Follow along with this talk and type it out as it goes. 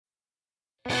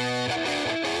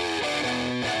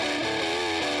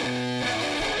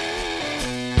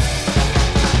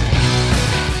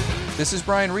This is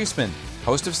Brian Reisman,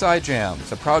 host of Side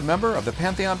Jams, a proud member of the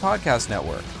Pantheon Podcast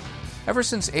Network. Ever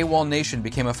since AWOL Nation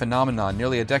became a phenomenon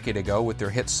nearly a decade ago with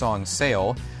their hit song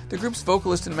Sail, the group's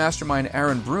vocalist and mastermind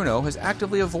Aaron Bruno has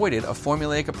actively avoided a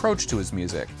formulaic approach to his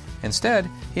music. Instead,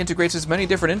 he integrates as many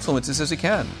different influences as he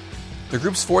can. The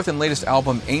group's fourth and latest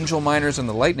album, Angel Miners and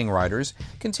the Lightning Riders,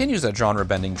 continues that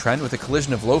genre-bending trend with a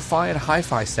collision of lo-fi and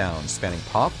hi-fi sounds, spanning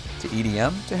pop to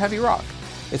EDM to heavy rock.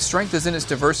 Its strength is in its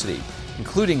diversity,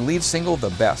 including lead single The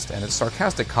Best and its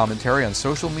sarcastic commentary on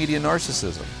social media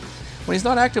narcissism. When he's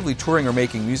not actively touring or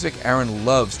making music, Aaron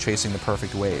loves chasing the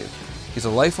perfect wave. He's a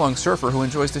lifelong surfer who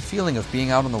enjoys the feeling of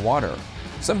being out on the water.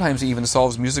 Sometimes he even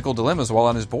solves musical dilemmas while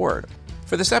on his board.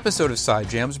 For this episode of Side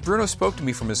Jams, Bruno spoke to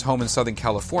me from his home in Southern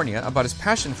California about his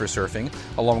passion for surfing,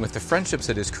 along with the friendships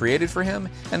it has created for him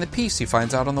and the peace he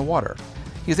finds out on the water.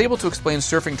 He's able to explain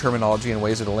surfing terminology in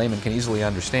ways that a layman can easily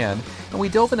understand, and we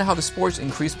delve into how the sport's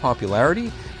increased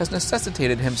popularity has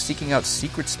necessitated him seeking out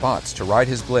secret spots to ride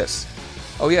his bliss.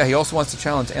 Oh yeah, he also wants to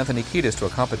challenge Anthony Kiedis to a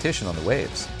competition on the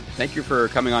waves. Thank you for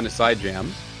coming on to Side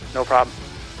Jams. No problem.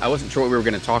 I wasn't sure what we were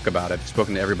going to talk about. I've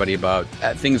spoken to everybody about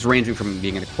things ranging from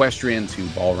being an equestrian to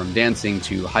ballroom dancing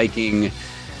to hiking,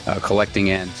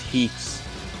 collecting antiques,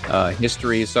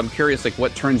 history. So I'm curious,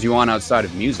 what turns you on outside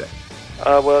of music?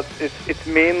 Well, it's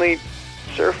mainly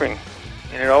surfing,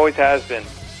 and it always has been,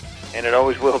 and it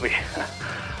always will be.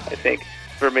 I think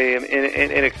for me, and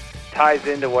it ties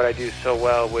into what I do so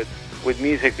well with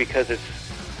music, because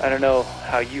it's, I don't know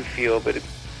how you feel, but it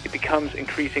becomes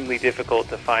increasingly difficult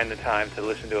to find the time to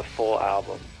listen to a full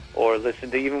album or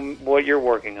listen to even what you're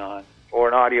working on or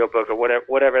an audiobook or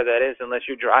whatever that is, unless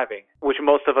you're driving, which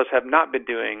most of us have not been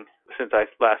doing since I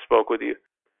last spoke with you.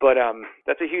 But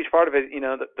that's a huge part of it,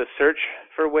 the search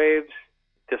for waves,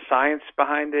 the science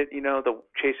behind it, the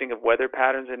chasing of weather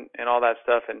patterns and all that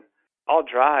stuff. And I'll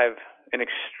drive an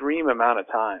extreme amount of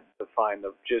time to find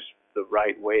just the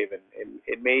right wave, and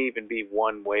it may even be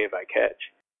one wave I catch.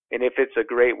 And if it's a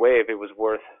great wave, it was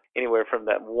worth anywhere from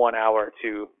that 1 hour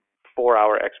to 4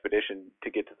 hour expedition to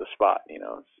get to the spot.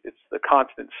 It's the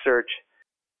constant search,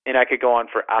 and I could go on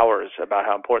for hours about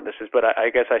how important this is. But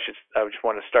I guess I just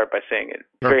want to start by saying it's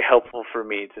very helpful for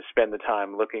me to spend the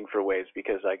time looking for waves,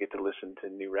 because I get to listen to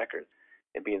new records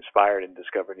and be inspired and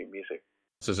discover new music.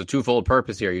 So it's a twofold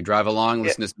purpose here. You drive along,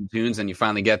 listen to some tunes, and you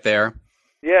finally get there.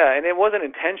 Yeah, and it wasn't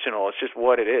intentional. It's just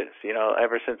what it is.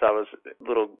 Ever since I was a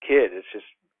little kid, it's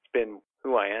been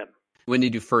who I am. When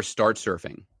did you first start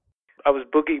surfing? I was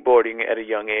boogie boarding at a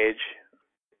young age,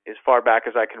 as far back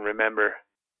as I can remember.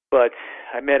 But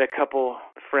I met a couple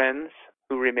friends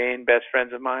who remain best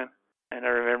friends of mine. And I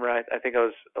remember, I think I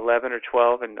was 11 or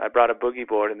 12, and I brought a boogie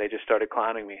board, and they just started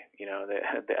clowning me.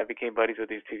 I became buddies with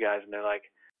these two guys, and they're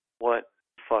like, "What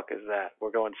the fuck is that?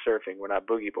 We're going surfing. We're not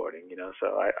boogie boarding."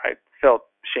 So I felt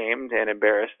shamed and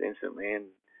embarrassed instantly, and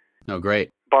oh, great.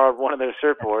 Borrowed one of their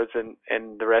surfboards,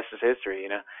 and the rest is history.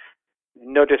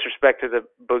 No disrespect to the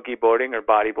boogie boarding or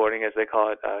bodyboarding, as they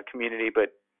call it, community,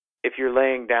 but if you're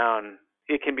laying down,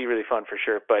 it can be really fun for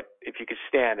sure. But if you could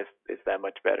stand, it's that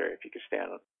much better. If you could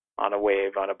stand on a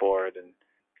wave, on a board, and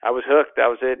I was hooked. That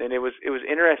was it. And it was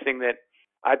interesting that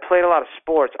I'd played a lot of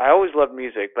sports. I always loved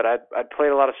music, but I'd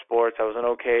played a lot of sports. I was an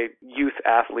okay youth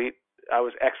athlete. I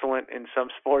was excellent in some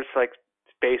sports, like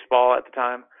baseball at the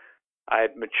time. I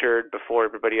had matured before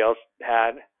everybody else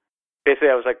had. Basically,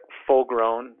 I was like full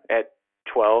grown at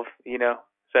 12,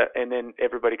 So, and then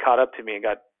everybody caught up to me and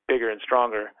got bigger and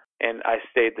stronger, and I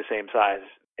stayed the same size,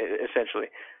 essentially,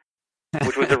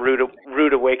 which was a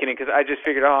rude awakening, because I just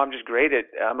figured, I'm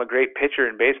a great pitcher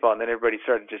in baseball, and then everybody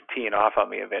started just teeing off on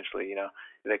me eventually,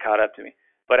 they caught up to me.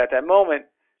 But at that moment,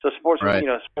 so sports, right.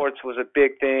 Sports was a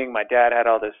big thing. My dad had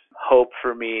all this hope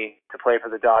for me to play for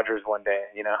the Dodgers one day,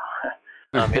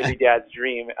 every dad's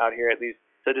dream out here, at least.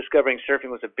 So discovering surfing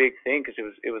was a big thing, because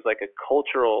it was like a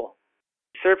cultural.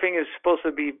 Surfing is supposed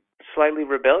to be slightly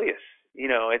rebellious.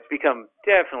 It's become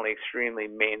definitely extremely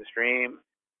mainstream,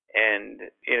 and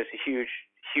it's a huge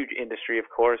industry, of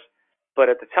course. But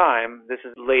at the time, this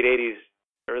is late 80s,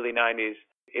 early 90s,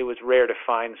 it was rare to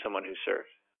find someone who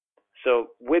surfed.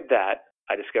 So with that,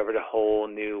 I discovered a whole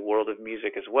new world of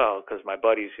music as well, because my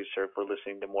buddies who surf were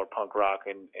listening to more punk rock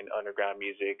and underground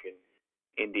music and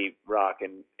indie rock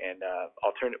and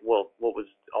what was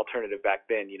alternative back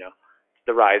then,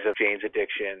 the rise of Jane's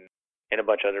Addiction and a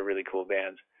bunch of other really cool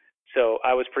bands. So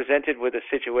I was presented with a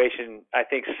situation, I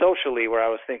think socially, where I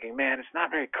was thinking, man, it's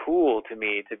not very cool to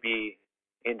me to be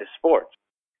into sports,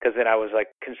 because then I was like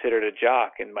considered a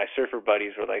jock, and my surfer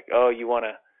buddies were like, "Oh, you want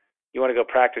to go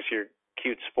practice your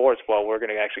cute sports while we're going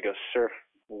to actually go surf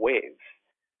waves."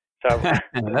 So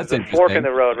That's a fork in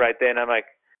the road right then. I'm like,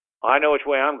 I know which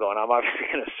way I'm going. I'm obviously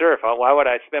going to surf. Why would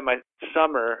I spend my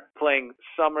summer playing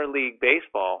summer league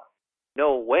baseball?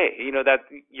 No way. You know, that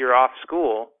you're off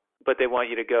school, but they want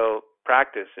you to go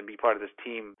practice and be part of this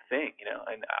team thing, you know.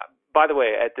 And by the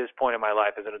way, at this point in my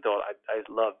life as an adult, I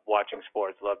love watching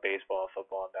sports, love baseball,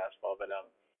 football, and basketball. But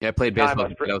Yeah, I played baseball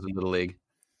when I was in Little League.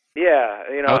 yeah,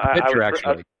 you know, I was a pitcher,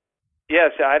 actually. yeah,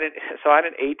 so I had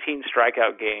an 18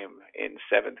 strikeout game in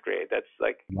 7th grade. That's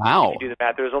like, wow. if you do the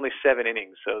math, there was only 7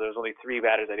 innings, so there was only 3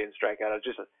 batters I didn't strike out. I was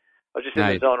just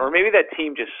Nice. in the zone, or maybe that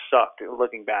team just sucked.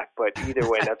 Looking back, but either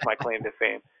way, that's my claim to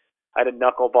fame. I had a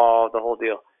knuckleball, the whole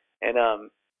deal, and I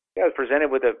was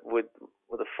presented with a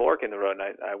fork in the road,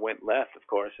 and I went left, of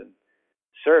course, and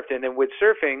surfed. And then with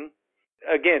surfing,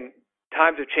 again,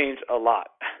 times have changed a lot,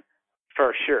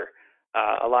 for sure.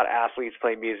 A lot of athletes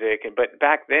play music, but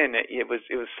back then it was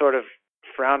sort of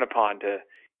frowned upon to,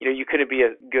 you know, you couldn't be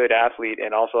a good athlete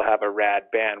and also have a rad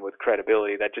band with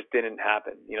credibility. That just didn't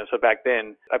happen, you know. So back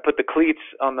then, I put the cleats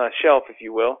on the shelf, if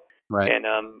you will, right, and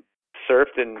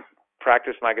surfed and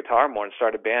practiced my guitar more and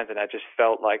started bands, and I just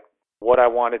felt like what I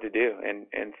wanted to do, and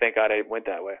thank God I went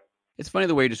that way. It's funny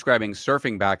the way you're describing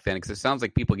surfing back then, because it sounds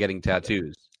like people getting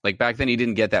tattoos. Like back then, you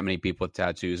didn't get that many people with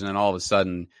tattoos, and then all of a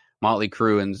sudden, Motley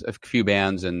Crue and a few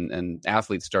bands and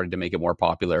athletes started to make it more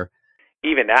popular.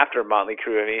 Even after Motley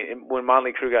Crue, I mean, when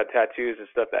Motley Crue got tattoos and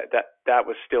stuff, that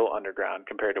was still underground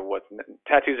compared to what's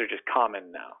tattoos are just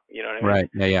common now. You know what I mean?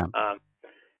 Right. Yeah.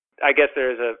 I guess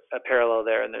there's a parallel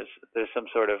there, and there's some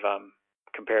sort of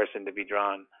comparison to be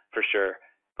drawn for sure.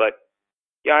 But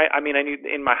yeah, I mean, I knew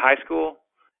in my high school,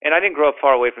 and I didn't grow up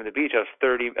far away from the beach. I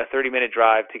was a 30-minute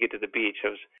drive to get to the beach. It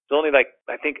was only like,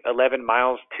 I think, 11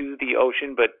 miles to the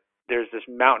ocean, but there's this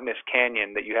mountainous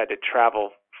canyon that you had to travel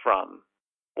from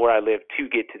where I lived to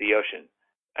get to the ocean.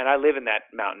 And I live in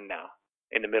that mountain now,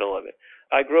 in the middle of it.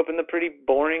 I grew up in the pretty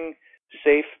boring,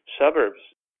 safe suburbs.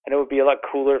 And it would be a lot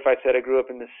cooler if I said I grew up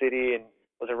in the city and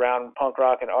was around punk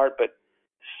rock and art, but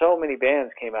so many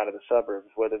bands came out of the suburbs,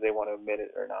 whether they want to admit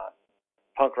it or not.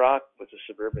 Punk rock was a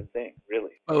suburban thing,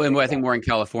 really. Oh, and I think more in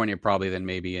California probably than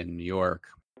maybe in New York.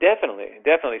 Definitely.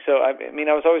 So, I mean,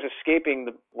 I was always escaping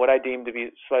what I deemed to be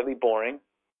slightly boring.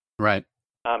 Right.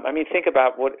 I mean, think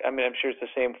about I'm sure it's the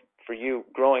same for you.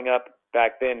 Growing up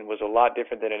back then was a lot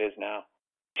different than it is now.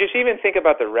 Just even think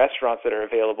about the restaurants that are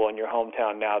available in your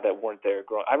hometown now that weren't there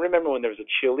growing. I remember when there was a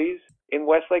Chili's in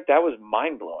Westlake. That was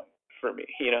mind-blowing for me,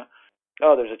 you know.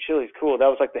 Oh, there's a Chili's. Cool. That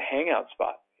was like the hangout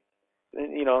spot.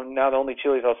 You know, now the only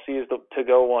Chili's I'll see is the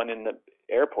to-go one in the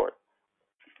airport.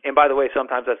 And by the way,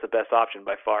 sometimes that's the best option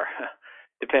by far,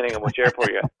 depending on which airport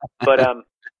you're at. But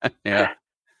yeah.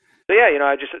 So yeah, you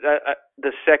know,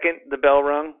 the second the bell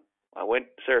rung, I went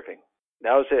surfing.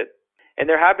 That was it. And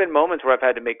there have been moments where I've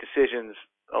had to make decisions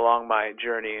along my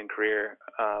journey and career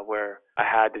where I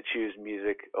had to choose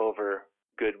music over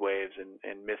good waves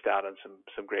and missed out on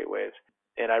some great waves.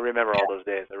 And I remember all those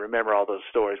days. I remember all those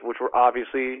stories, which were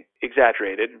obviously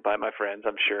exaggerated by my friends,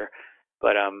 I'm sure.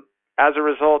 But as a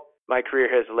result, my career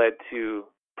has led to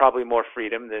probably more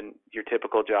freedom than your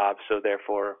typical job. So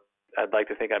therefore, I'd like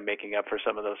to think I'm making up for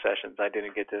some of those sessions I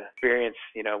didn't get to experience,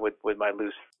 you know, with my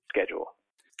loose schedule.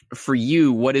 For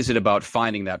you, what is it about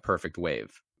finding that perfect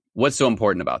wave? What's so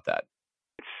important about that?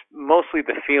 It's mostly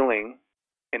the feeling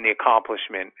and the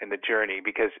accomplishment and the journey,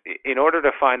 because in order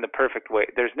to find the perfect wave,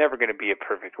 there's never going to be a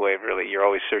perfect wave, really. You're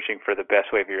always searching for the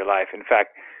best wave of your life. In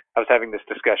fact, I was having this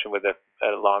discussion with a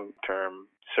long-term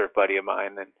surf buddy of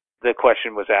mine, and the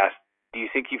question was asked, do you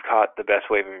think you've caught the best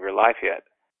wave of your life yet?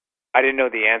 I didn't know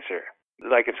the answer.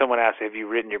 Like if someone asked, have you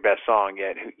written your best song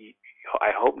yet?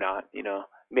 I hope not, you know.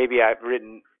 Maybe I've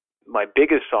written my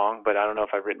biggest song, but I don't know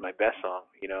if I've written my best song,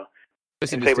 you know. And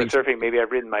say with surfing, maybe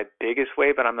I've ridden my biggest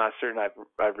wave, but I'm not certain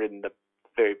I've ridden the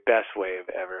very best wave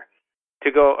ever.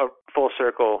 To go a full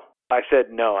circle, I said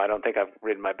no, I don't think I've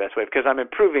ridden my best wave because I'm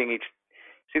improving each.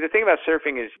 See, the thing about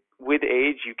surfing is with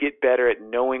age, you get better at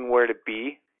knowing where to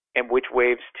be and which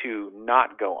waves to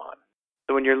not go on.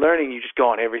 So when you're learning, you just go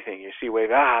on everything. You see a wave,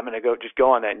 I'm going to just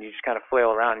go on that, and you just kind of flail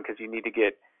around because you need to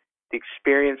get the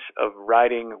experience of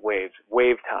riding waves,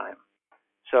 wave time.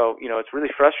 So, you know, it's really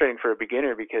frustrating for a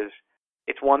beginner because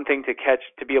it's one thing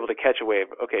to be able to catch a wave.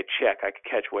 Okay, check. I can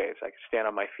catch waves. I can stand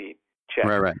on my feet. Check.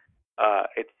 Right.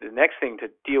 It's the next thing to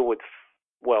deal with,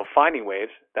 finding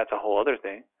waves. That's a whole other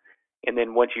thing. And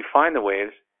then once you find the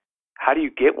waves, how do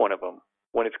you get one of them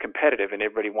when it's competitive and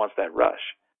everybody wants that rush?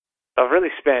 So I've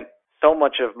really spent so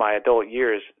much of my adult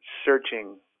years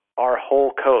searching our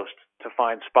whole coast to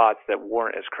find spots that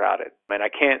weren't as crowded. And I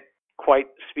can't quite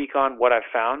speak on what I've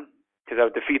found because that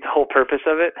would defeat the whole purpose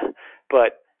of it.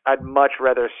 But I'd much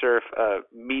rather surf a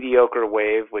mediocre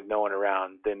wave with no one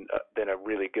around than a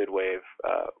really good wave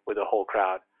with a whole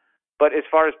crowd. But as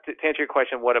far as to answer your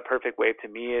question, what a perfect wave to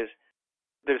me is,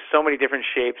 there's so many different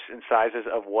shapes and sizes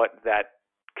of what that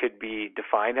could be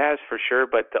defined as, for sure.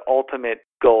 But the ultimate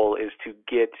goal is to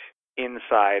get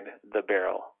inside the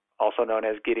barrel, also known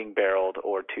as getting barreled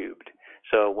or tubed.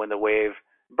 So when the wave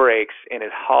breaks and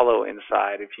is hollow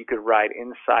inside, if you could ride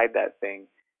inside that thing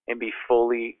and be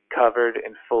fully covered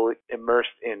and fully immersed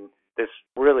in this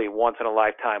really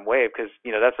once-in-a-lifetime wave, because,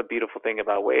 that's the beautiful thing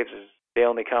about waves is they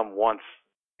only come once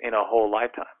in a whole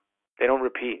lifetime. They don't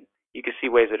repeat. You can see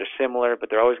waves that are similar, but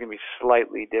they're always going to be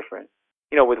slightly different.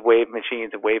 With wave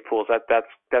machines and wave pools,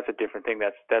 that's a different thing.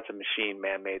 That's a machine,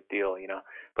 man-made deal,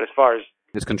 But as far as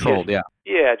it's controlled,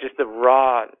 just the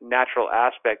raw, natural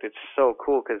aspect, it's so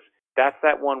cool because that's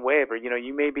that one wave. Or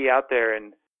you may be out there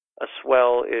and a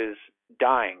swell is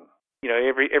dying.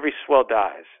 Every swell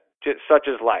dies. Just such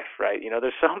is life, right?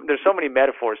 There's so many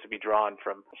metaphors to be drawn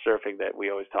from surfing that we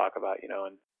always talk about.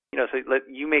 So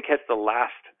you may catch the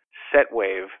last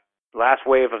wave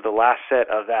of the last set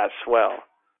of that swell,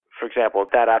 for example,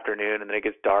 that afternoon, and then it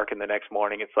gets dark, and the next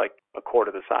morning it's like a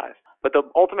quarter the size. But the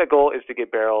ultimate goal is to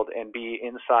get barreled and be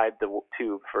inside the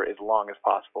tube for as long as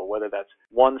possible, whether that's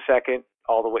 1 second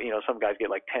all the way. Some guys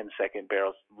get like 10-second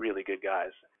barrels, really good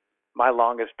guys. My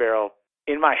longest barrel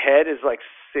in my head is like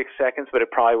 6 seconds, but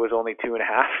it probably was only 2.5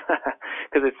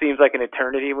 because it seems like an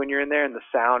eternity when you're in there and the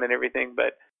sound and everything.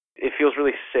 But it feels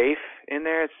really safe in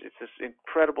there. It's this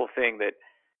incredible thing that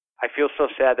I feel so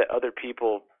sad that other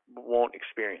people won't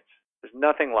experience. There's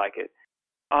nothing like it.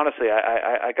 Honestly,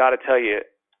 I got to tell you,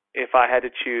 if I had to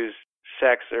choose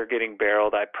sex or getting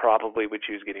barreled, I probably would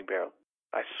choose getting barreled.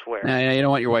 I swear. Nah, you don't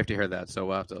want your wife to hear that, so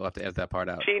we'll have to edit that part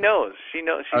out. She knows. She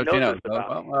knows this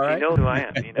about me. She knows who I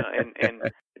am. And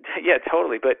yeah,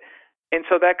 totally. And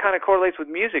so that kind of correlates with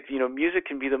music. Music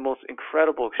can be the most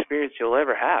incredible experience you'll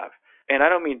ever have. And I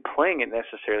don't mean playing it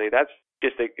necessarily. That's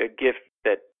just a gift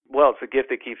that. Well, it's a gift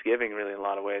that keeps giving, really, in a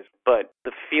lot of ways. But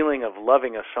the feeling of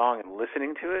loving a song and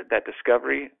listening to it, that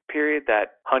discovery period,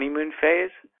 that honeymoon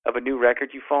phase of a new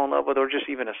record you fall in love with, or just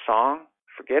even a song,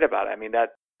 forget about it. I mean,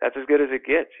 that's as good as it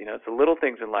gets. It's the little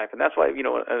things in life. And that's why,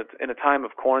 in a time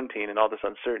of quarantine and all this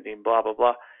uncertainty and blah, blah,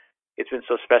 blah, it's been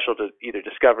so special to either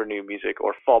discover new music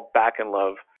or fall back in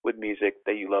love with music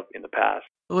that you loved in the past.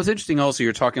 Well, it's interesting also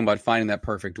you're talking about finding that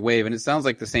perfect wave, and it sounds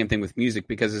like the same thing with music,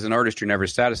 because as an artist, you're never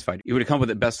satisfied. You would come up with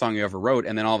the best song you ever wrote,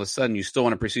 and then all of a sudden you still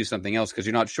want to pursue something else because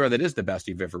you're not sure that is the best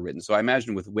you've ever written. So I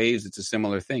imagine with waves, it's a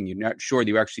similar thing. You're not sure that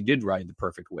you actually did ride the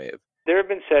perfect wave. There have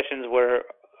been sessions where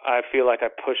I feel like I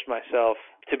pushed myself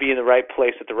to be in the right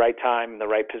place at the right time, in the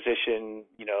right position,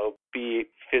 be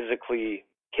physically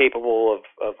capable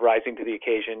of rising to the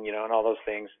occasion, and all those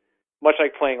things. Much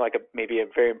like playing like maybe a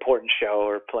very important show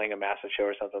or playing a massive show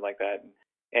or something like that.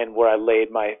 And where I laid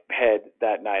my head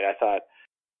that night, I thought,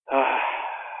 I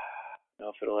don't know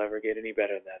if it'll ever get any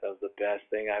better than that. That was the best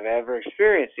thing I've ever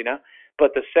experienced,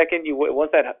 But the second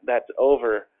once that's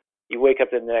over, you wake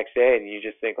up the next day and you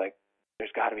just think like,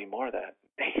 there's got to be more of that.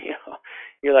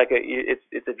 You're like,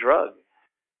 it's a drug.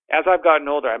 As I've gotten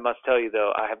older, I must tell you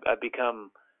though, I've become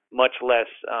much less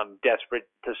desperate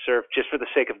to surf just for the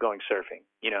sake of going surfing,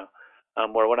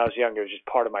 where when I was younger, it was just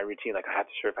part of my routine. Like I have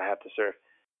to surf.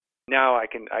 Now I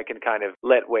can kind of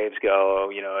let waves go.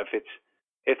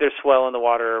 If there's swell in the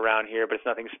water around here, but it's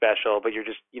nothing special, but you're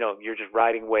just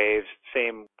riding waves,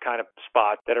 same kind of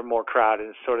spots that are more crowded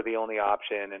is sort of the only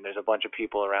option. And there's a bunch of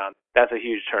people around. That's a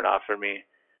huge turnoff for me.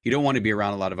 You don't want to be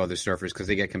around a lot of other surfers because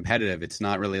they get competitive. It's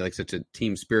not really like such a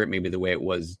team spirit, maybe the way it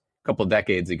was a couple of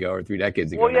decades ago or 3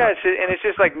 decades ago. Well, yeah, it's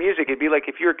just like music. It'd be like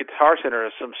if you're a Guitar Center or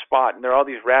some spot and there are all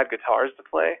these rad guitars to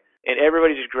play and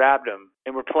everybody just grabbed them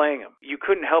and we're playing them. You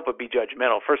couldn't help but be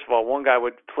judgmental. First of all, one guy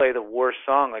would play the worst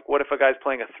song. Like, what if a guy's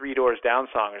playing a Three Doors Down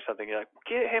song or something? You're like,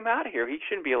 get him out of here. He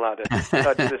shouldn't be allowed to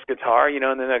touch this guitar, And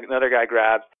then another guy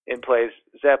grabs and plays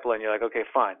Zeppelin. You're like, okay,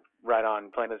 fine. Right on,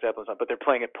 playing the Zeppelin song, but they're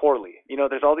playing it poorly.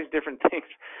 There's all these different things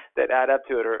that add up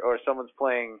to it, or someone's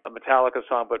playing a Metallica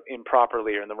song but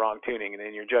improperly or in the wrong tuning, and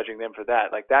then you're judging them for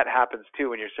that. Like that happens too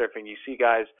when you're surfing. You see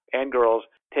guys and girls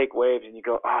take waves and you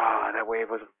go, that wave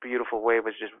was a beautiful wave,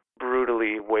 was just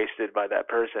brutally wasted by that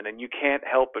person. And you can't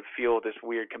help but feel this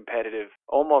weird competitive,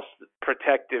 almost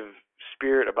protective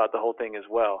spirit about the whole thing as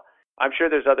well. I'm sure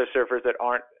there's other surfers that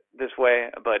aren't this way,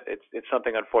 but it's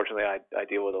something unfortunately I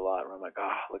deal with a lot where I'm like,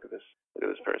 look at this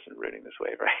person rooting this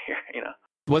wave right here,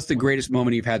 What's the greatest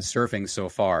moment you've had surfing so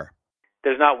far?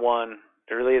 There's not one.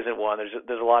 There really isn't one.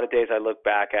 There's a lot of days I look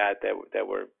back at that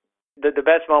were the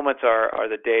best moments are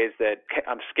the days that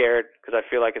I'm scared because I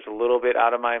feel like it's a little bit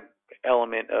out of my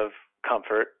element of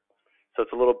comfort, so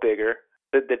it's a little bigger.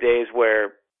 The days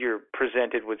where you're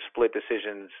presented with split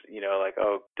decisions, like,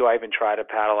 oh, do I even try to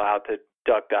paddle out to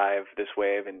duck dive this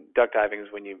wave? And duck diving is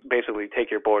when you basically take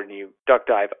your board and you duck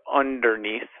dive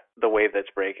underneath the wave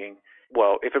that's breaking.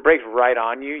 Well, if it breaks right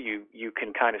on you, you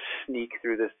can kind of sneak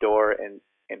through this door and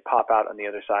pop out on the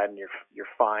other side, and you're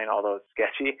fine, although it's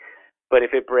sketchy. But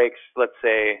if it breaks, let's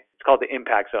say, it's called the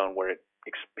impact zone, where it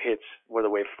hits, where the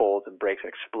wave folds and breaks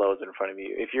and explodes in front of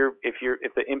you. If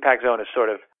the impact zone is sort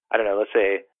of, I don't know, let's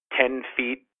say 10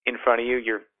 feet in front of you,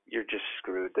 you're just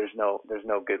screwed. There's no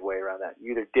good way around that.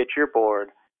 You either ditch your board,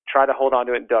 try to hold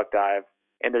onto it and duck dive,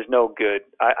 and there's no good.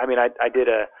 I did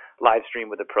a live stream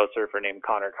with a pro surfer named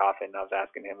Connor Coffin. I was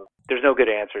asking him, there's no good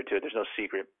answer to it. There's no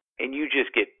secret. And you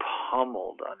just get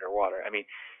pummeled underwater. I mean,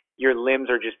 your limbs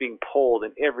are just being pulled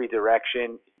in every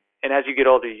direction. And as you get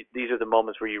older, these are the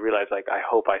moments where you realize, like, I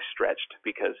hope I stretched,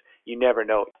 because you never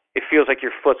know. It feels like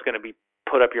your foot's going to be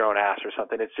put up your own ass or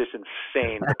something. It's just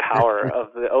insane, the power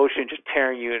of the ocean just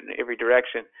tearing you in every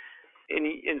direction.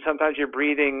 And sometimes you're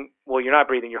breathing, well, you're not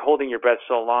breathing, you're holding your breath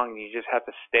so long, and you just have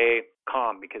to stay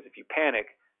calm, because if you panic,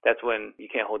 that's when you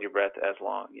can't hold your breath as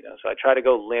long, So I try to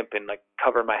go limp and, like,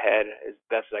 cover my head as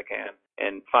best as I can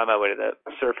and find my way to the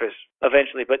surface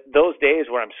eventually. But those days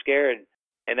where I'm scared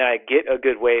and then I get a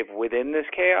good wave within this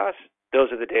chaos,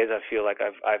 those are the days I feel like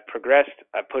I've progressed,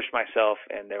 I've pushed myself,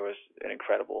 and there was an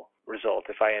incredible result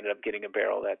if I ended up getting a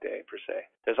barrel that day, per se.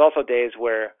 There's also days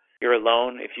where you're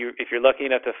alone. If you're lucky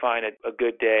enough to find a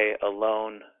good day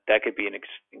alone, that could be an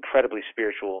incredibly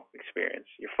spiritual experience.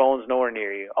 Your phone's nowhere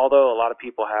near you, although a lot of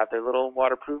people have their little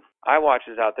waterproof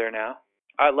iWatches out there now.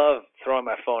 I love throwing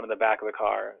my phone in the back of the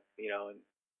car, and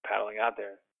paddling out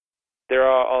there. There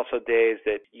are also days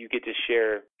that you get to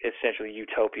share essentially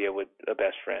utopia with a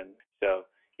best friend. So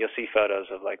you'll see photos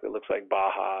of, like, it looks like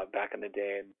Baja back in the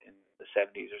day in the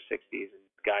 70s or 60s, and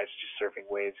guys just surfing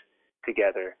waves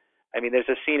together. I mean, there's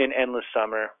a scene in Endless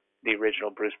Summer, the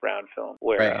original Bruce Brown film,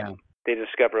 where they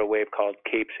discover a wave called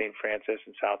Cape St. Francis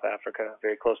in South Africa,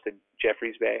 very close to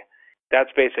Jeffreys Bay. That's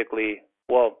basically,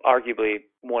 well, arguably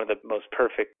one of the most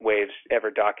perfect waves ever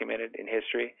documented in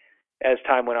history. As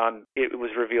time went on, it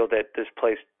was revealed that this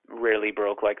place rarely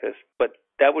broke like this. But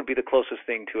that would be the closest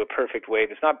thing to a perfect wave.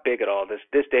 It's not big at all.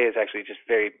 This day is actually just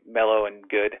very mellow and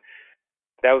good.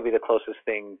 That would be the closest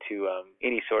thing to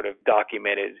any sort of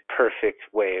documented perfect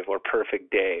wave or perfect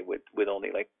day with only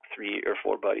like 3 or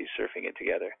 4 buddies surfing it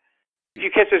together. If you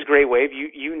catch this great wave,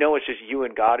 you know it's just you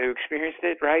and God who experienced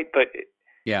it, right? But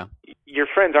your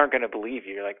friends aren't going to believe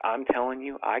you. You're like, I'm telling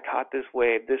you, I caught this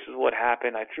wave. This is what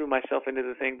happened. I threw myself into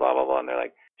the thing, blah, blah, blah. And they're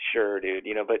like, sure, dude.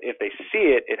 But if they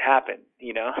see it, it happened,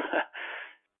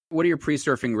 What are your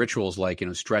pre-surfing rituals like,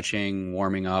 stretching,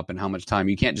 warming up, and how much time?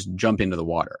 You can't just jump into the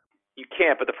water. You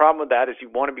can't, but the problem with that is you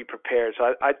want to be prepared.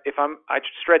 So I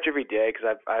stretch every day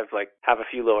because I've have a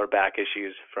few lower back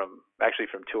issues from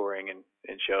touring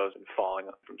and shows and falling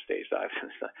from stage dives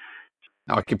and stuff.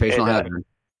 Occupational hazard.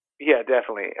 Yeah,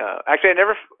 definitely. Actually,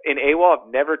 in AWOL,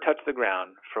 I've never touched the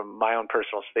ground from my own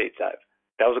personal stage dive.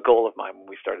 That was a goal of mine when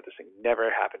we started this thing.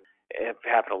 Never happened. It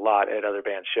happened a lot at other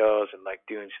band shows and like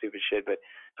doing stupid shit, but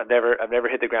I've never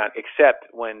hit the ground except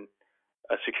when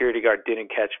a security guard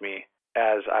didn't catch me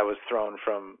as I was thrown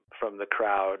from the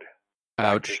crowd.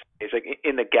 Ouch. It's like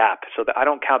in the gap. So I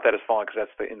don't count that as falling because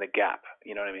that's in the gap.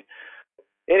 You know what I mean?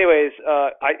 Anyways,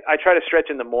 I try to stretch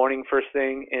in the morning first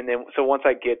thing. And then, so once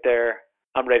I get there,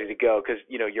 I'm ready to go because,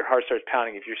 your heart starts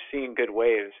pounding. If you're seeing good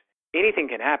waves, anything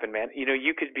can happen, man.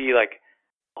 You could be like,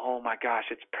 oh my gosh,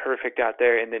 it's perfect out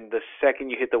there. And then the second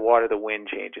you hit the water, the wind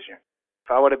changes.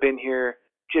 If I would have been here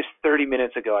just 30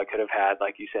 minutes ago, I could have had,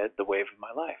 like you said, the wave of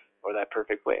my life or that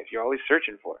perfect wave. You're always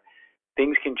searching for it.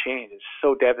 Things can change. It's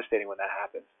so devastating when that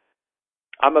happens.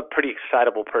 I'm a pretty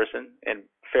excitable person and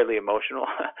fairly emotional.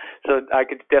 So I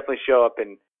could definitely show up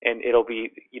and it'll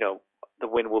be, the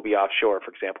wind will be offshore,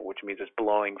 for example, which means it's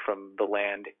blowing from the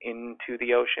land into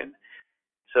the ocean.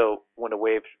 So when a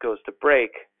wave goes to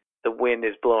break, the wind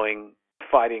is blowing,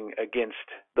 fighting against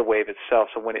the wave itself.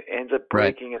 So when it ends up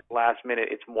breaking at the last minute,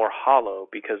 it's more hollow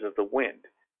because of the wind.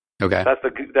 Okay.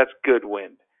 That's good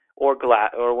wind. Or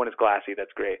when it's glassy,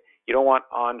 that's great. You don't want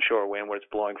onshore wind where it's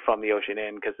blowing from the ocean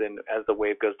in, because then as the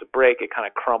wave goes to break, it kind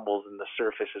of crumbles and the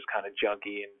surface is kind of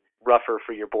junky and rougher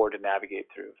for your board to navigate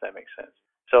through, if that makes sense.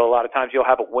 So a lot of times you'll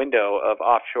have a window of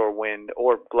offshore wind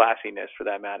or glassiness for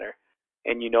that matter,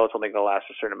 and it's only going to last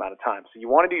a certain amount of time. So you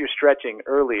want to do your stretching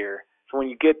earlier, so when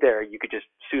you get there, you could just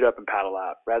suit up and paddle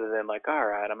out, rather than like, all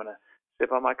right, I'm going to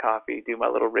sip on my coffee, do my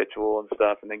little ritual and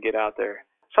stuff, and then get out there.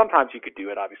 Sometimes you could do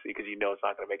it, obviously, because it's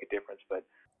not going to make a difference. But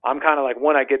I'm kind of like,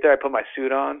 when I get there, I put my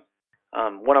suit on,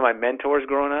 One of my mentors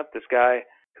growing up, this guy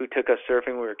who took us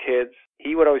surfing when we were kids,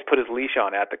 he would always put his leash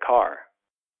on at the car.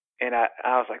 And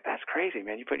I was like, that's crazy,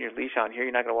 man. You putting your leash on here,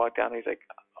 you're not going to walk down. And he's like,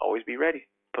 always be ready.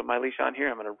 Put my leash on here.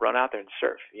 I'm going to run out there and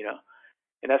surf,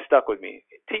 And that stuck with me.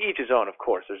 To each his own, of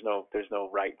course. There's no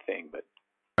right thing. But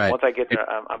once I get there,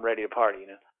 I'm ready to party,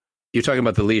 You're talking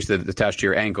about the leash that's attached to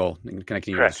your ankle and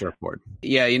connecting you to the surfboard.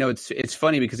 Yeah, it's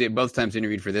funny because both times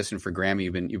interviewed for this and for Grammy,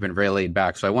 you've been very laid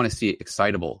back. So I want to see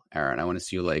excitable, Aaron. I want to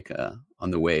see you like on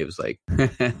the waves, like. Yeah,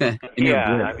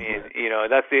 I mean,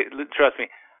 that's trust me.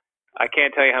 I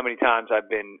can't tell you how many times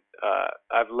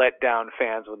I've let down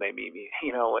fans when they meet me,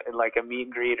 in like a meet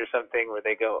and greet or something where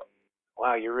they go,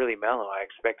 wow, you're really mellow. I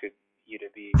expected you to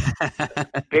be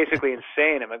basically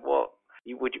insane. I'm like, well,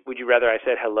 would you rather I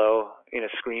said hello in a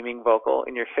screaming vocal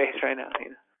in your face right now?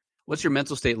 What's your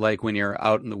mental state like when you're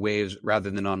out in the waves rather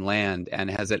than on land?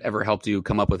 And has it ever helped you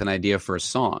come up with an idea for a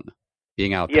song,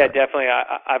 being out there? Yeah, definitely.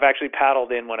 I've actually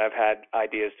paddled in when I've had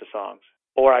ideas to songs.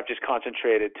 Or I've just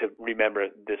concentrated to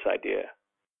remember this idea.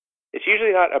 It's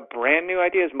usually not a brand new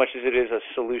idea as much as it is a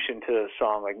solution to a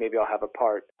song. Like maybe I'll have a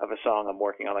part of a song I'm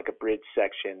working on, like a bridge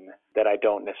section that I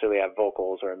don't necessarily have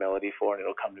vocals or a melody for, and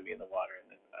it'll come to me in the water.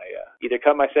 And then I either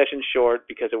cut my session short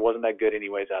because it wasn't that good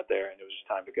anyways out there and it was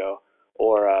just time to go,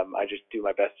 or I just do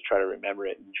my best to try to remember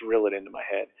it and drill it into my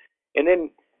head. And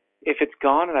then if it's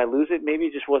gone and I lose it, maybe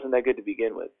it just wasn't that good to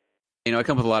begin with. I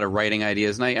come with a lot of writing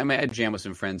ideas, and I jam with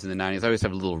some friends in the 90s. I always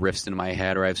have little riffs in my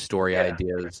head, or I have story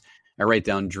ideas. I write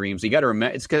down dreams. You got to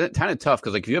remember, it's kind of tough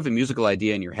because like if you have a musical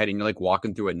idea in your head and you're like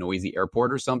walking through a noisy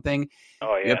airport or something,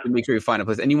 you have to make sure you find a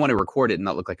place, and you want to record it and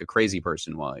not look like a crazy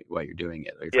person while you're doing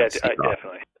it.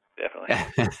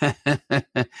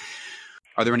 Definitely.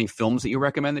 Are there any films that you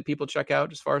recommend that people check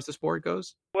out as far as the sport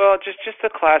goes? Well, just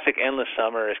the classic Endless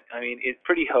Summer. I mean, it's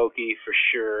pretty hokey for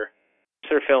sure.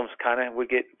 Surf films kind of would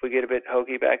get a bit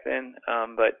hokey back then,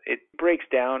 but it breaks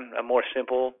down a more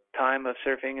simple time of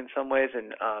surfing in some ways,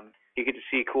 and you get to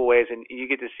see cool waves, and you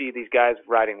get to see these guys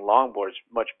riding longboards,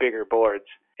 much bigger boards,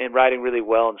 and riding really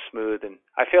well and smooth. And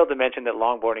I failed to mention that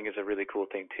longboarding is a really cool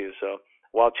thing too. So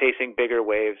while chasing bigger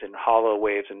waves and hollow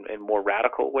waves and more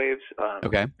radical waves,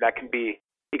 that can be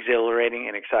exhilarating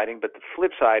and exciting. But the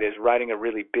flip side is riding a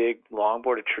really big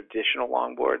longboard, a traditional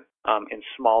longboard, in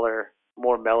smaller,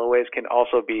 more mellow waves can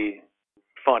also be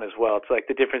fun as well. It's like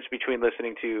the difference between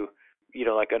listening to,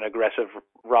 like an aggressive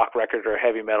rock record or a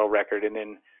heavy metal record, and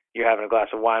then you're having a glass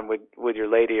of wine with your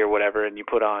lady or whatever, and you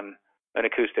put on an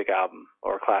acoustic album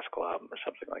or a classical album or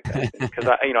something like that. Because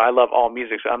I love all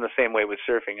music, so I'm the same way with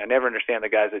surfing. I never understand the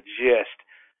guys that just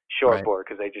shortboard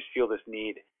because they just feel this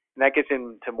need, and that gets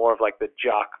into more of like the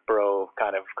jock bro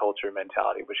kind of culture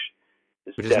mentality, which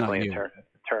is definitely a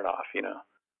turn off.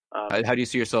 How do you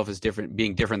see yourself as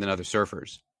being different than other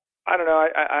surfers? I don't know.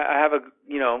 I have a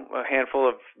handful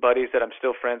of buddies that I'm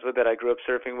still friends with that I grew up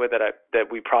surfing with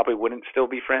that we probably wouldn't still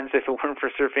be friends if it weren't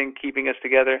for surfing keeping us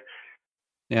together.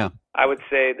 Yeah. I would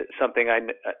say that something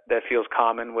that feels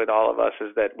common with all of us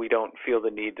is that we don't feel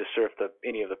the need to surf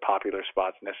any of the popular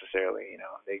spots necessarily.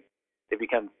 They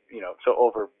become so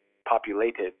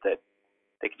overpopulated that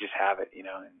they can just have it.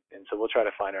 And so we'll try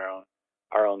to find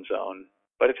our own zone.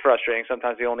 But it's frustrating.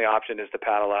 Sometimes the only option is to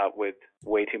paddle out with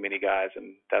way too many guys,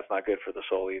 and that's not good for the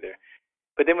soul either.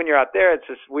 But then when you're out there, it's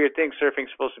this weird thing.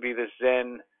 Surfing's supposed to be this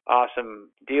zen,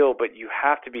 awesome deal, but you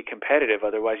have to be competitive.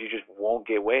 Otherwise, you just won't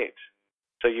get waves.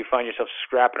 So you find yourself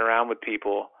scrapping around with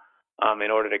people in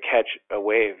order to catch a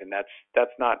wave, and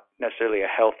that's not necessarily a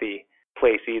healthy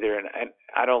place either. And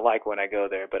I don't like when I go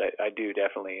there, but I do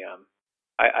definitely.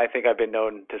 I think I've been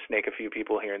known to snake a few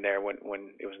people here and there when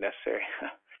it was necessary.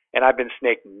 And I've been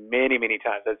snaked many, many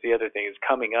times. That's the other thing is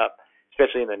coming up,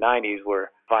 especially in the 90s where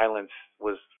violence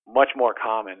was much more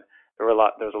common. There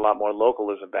was a lot more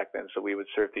localism back then. So we would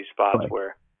surf these spots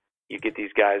where you get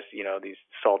these guys, these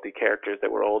salty characters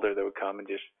that were older that would come and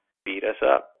just beat us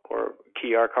up or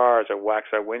key our cars or wax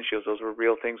our windshields. Those were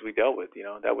real things we dealt with,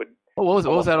 that would. Well, what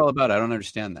was that all about? I don't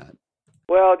understand that.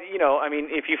 Well,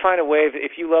 if you find a wave,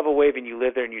 if you love a wave and you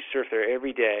live there and you surf there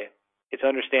every day, it's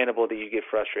understandable that you get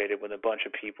frustrated when a bunch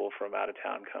of people from out of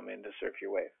town come in to surf your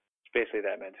wave. It's basically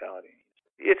that mentality.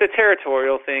 It's a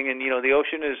territorial thing, and, the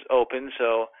ocean is open,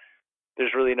 so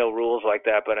there's really no rules like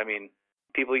that. But,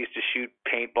 people used to shoot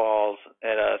paintballs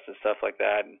at us and stuff like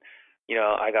that. And,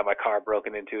 I got my car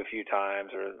broken into a few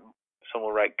times, or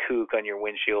someone will write kook on your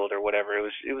windshield or whatever.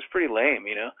 It was pretty lame,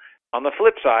 On the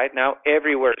flip side, now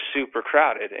everywhere is super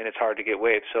crowded, and it's hard to get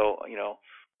waves. So,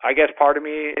 I guess part of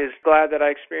me is glad that I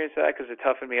experienced that because it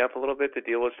toughened me up a little bit to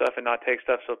deal with stuff and not take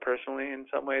stuff so personally in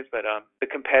some ways. But the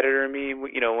competitor in me,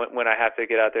 when I have to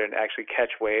get out there and actually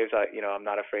catch waves, I'm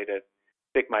not afraid to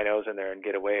stick my nose in there and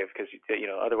get a wave because,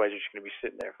 otherwise you're just going to be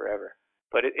sitting there forever.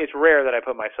 But it's rare that I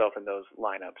put myself in those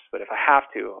lineups. But if I have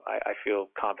to, I feel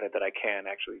confident that I can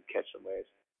actually catch some waves.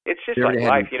 It's just like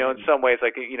life, in some ways,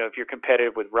 like, if you're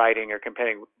competitive with writing or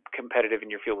competitive in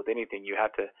your field with anything, you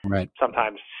have to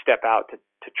sometimes step out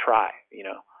to try,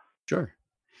 Sure.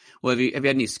 Well, have you had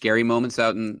any scary moments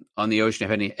out on the ocean?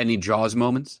 Have any Jaws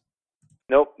moments?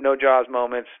 Nope, no Jaws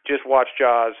moments. Just watched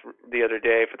Jaws the other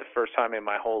day for the first time in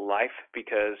my whole life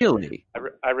because really?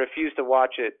 I refused to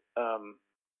watch it.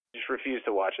 Just refused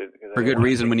to watch it. For good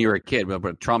reason when you were a kid, but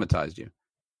it traumatized you.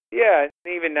 Yeah,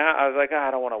 even now I was like,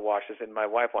 I don't want to watch this, and my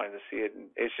wife wanted to see it.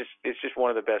 And it's just one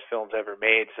of the best films ever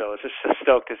made, so it's just so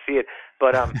stoked to see it.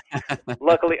 But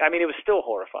luckily, I mean, it was still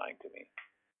horrifying to me.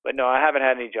 But no, I haven't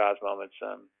had any Jaws moments.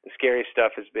 The scary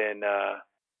stuff has been,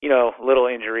 little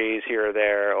injuries here or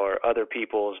there, or other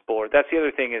people's board. That's the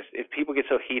other thing is people get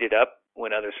so heated up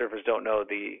when other surfers don't know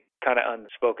the kind of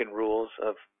unspoken rules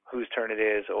of whose turn it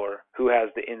is or who has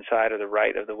the inside or the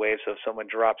right of the wave. So if someone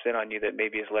drops in on you that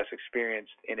maybe is less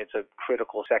experienced and it's a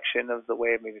critical section of the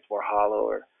wave, maybe it's more hollow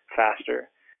or faster,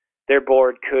 their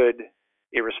board could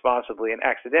irresponsibly and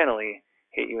accidentally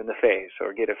hit you in the face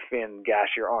or get a fin gash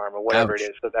your arm or whatever it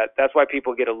is. So that's why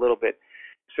people get a little bit,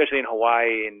 especially in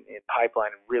Hawaii and in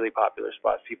pipeline and really popular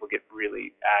spots, people get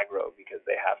really aggro because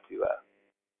they have to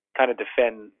kind of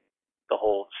defend the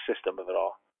whole system of it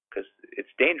all because it's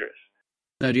dangerous.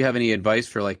 Now, do you have any advice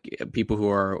for like people who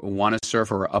want to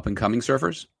surf or up and coming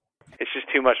surfers? It's just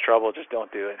too much trouble. Just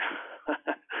don't do it.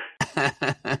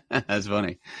 That's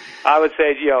funny. I would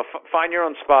say, find your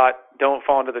own spot. Don't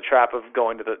fall into the trap of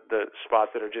going to the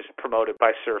spots that are just promoted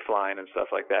by Surfline and stuff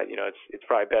like that. It's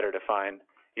probably better to find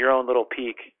your own little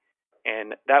peak,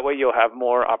 and that way you'll have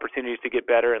more opportunities to get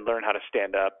better and learn how to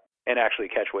stand up and actually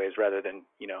catch waves rather than,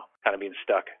 kind of being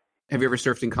stuck. Have you ever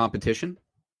surfed in competition?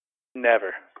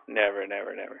 Never.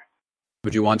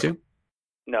 Would you want to?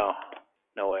 No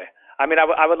way. I mean,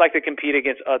 I would like to compete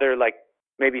against other, like,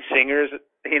 maybe singers,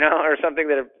 or something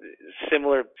that are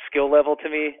similar skill level to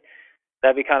me.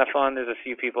 That'd be kind of fun. There's a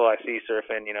few people I see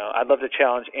surfing, I'd love to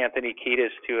challenge Anthony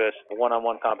Kiedis to a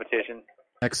one-on-one competition.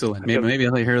 Excellent. Maybe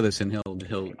he'll hear this and he'll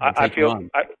take you on.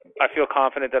 I feel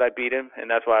confident that I beat him, and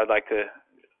that's why I'd like to.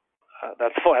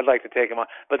 That's why I'd like to take him on.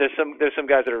 But there's some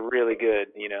guys that are really good,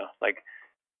 like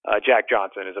Jack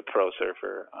Johnson is a pro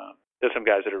surfer. There's some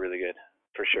guys that are really good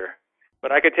for sure.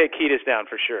 But I could take Kiedis down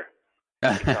for sure.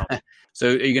 So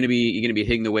are you going to be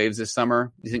hitting the waves this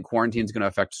summer? Do you think quarantine's going to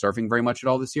affect surfing very much at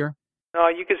all this year? No,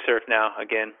 you can surf now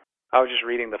again. I was just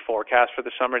reading the forecast for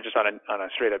the summer, just on a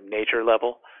straight up nature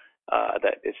level.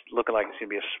 That it's looking like it's going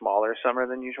to be a smaller summer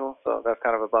than usual, so that's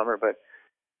kind of a bummer. But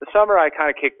the summer I kind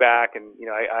of kick back, and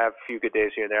I have a few good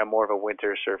days here and there. I'm more of a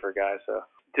winter surfer guy, so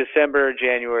December,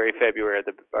 January, February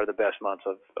are the best months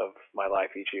of my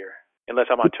life each year, unless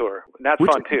I'm on tour. And that's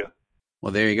fun too.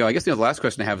 Well, there you go. I guess the last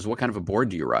question I have is, what kind of a board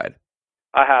do you ride?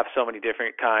 I have so many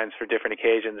different kinds for different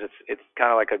occasions. It's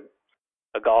kind of like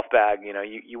a golf bag.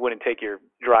 You wouldn't take your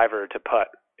driver to putt.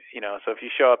 So if you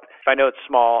show up, if I know it's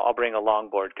small, I'll bring a long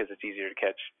board because it's easier to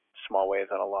catch small waves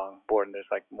on a long board, and there's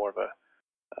like more of a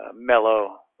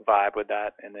mellow vibe with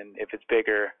that. And then if it's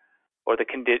bigger or the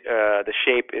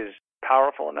shape is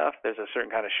powerful enough, there's a certain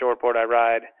kind of short board I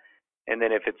ride. And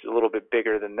then if it's a little bit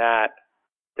bigger than that,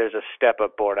 there's a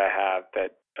step-up board I have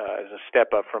that is a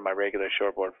step up from my regular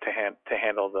short board to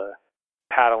handle the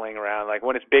paddling around. Like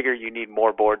when it's bigger, you need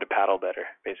more board to paddle better,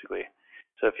 basically.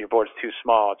 So if your board's too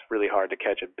small, it's really hard to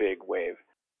catch a big wave.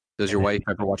 Does your wife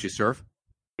ever watch you surf?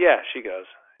 Yeah, she goes.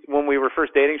 When we were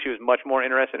first dating, she was much more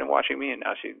interested in watching me, and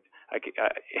now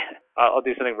I'll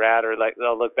do something rad, or like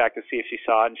I'll look back to see if she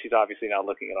saw it, and she's obviously not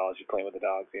looking at all. She's playing with the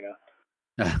dogs,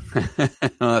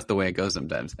 Well, that's the way it goes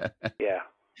sometimes. Yeah.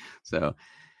 So,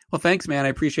 well, thanks, man. I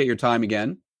appreciate your time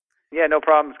again. Yeah, no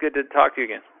problem. It's good to talk to you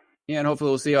again. Yeah, and hopefully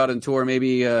we'll see you out on tour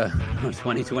maybe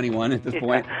 2021 at this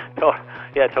point.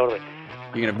 Yeah, totally.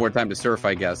 You're going to have more time to surf,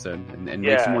 I guess, and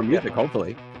make some more music,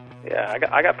 hopefully. Yeah,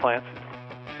 I got plans.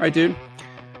 All right, dude.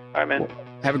 All right, man. Well,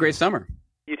 have a great summer.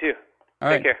 You too. All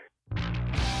Take care.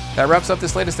 That wraps up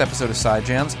this latest episode of Side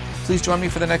Jams. Please join me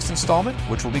for the next installment,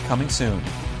 which will be coming soon.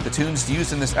 The tunes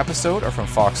used in this episode are from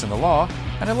Fox and the Law,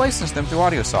 and I licensed them through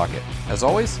AudioSocket. As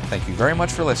always, thank you very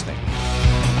much for listening.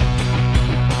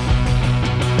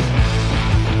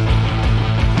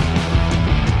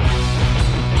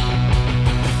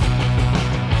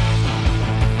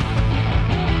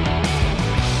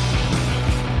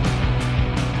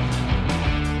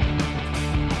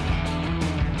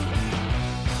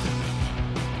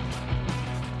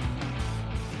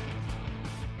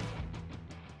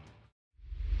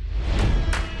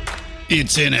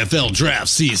 It's NFL draft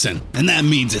season, and that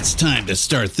means it's time to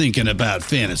start thinking about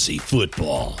fantasy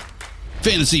football.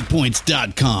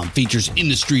 FantasyPoints.com features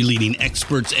industry-leading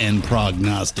experts and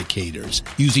prognosticators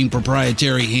using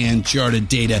proprietary hand-charted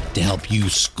data to help you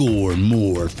score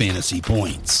more fantasy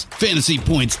points.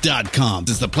 FantasyPoints.com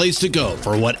is the place to go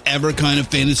for whatever kind of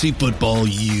fantasy football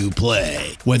you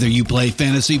play. Whether you play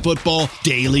fantasy football,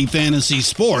 daily fantasy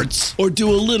sports, or do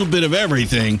a little bit of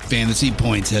everything, Fantasy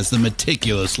Points has the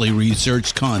meticulously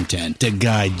researched content to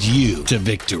guide you to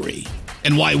victory.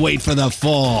 And why wait for the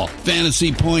fall?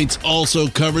 Fantasy Points also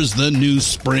covers the new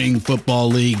spring football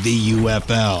league, the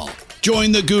UFL.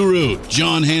 Join the guru,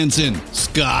 John Hansen,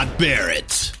 Scott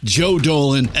Barrett, Joe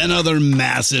Dolan, and other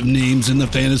massive names in the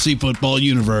fantasy football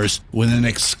universe with an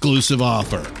exclusive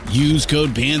offer. Use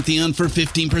code Pantheon for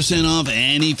 15% off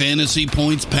any Fantasy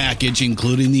Points package,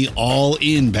 including the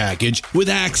all-in package, with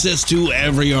access to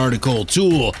every article,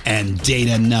 tool, and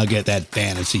data nugget that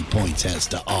Fantasy Points has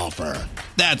to offer.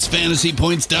 That's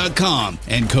FantasyPoints.com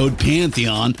and code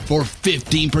Pantheon for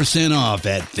 15% off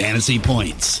at Fantasy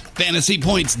Points.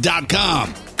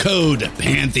 FantasyPoints.com, code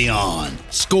Pantheon.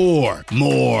 Score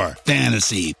more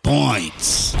fantasy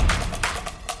points.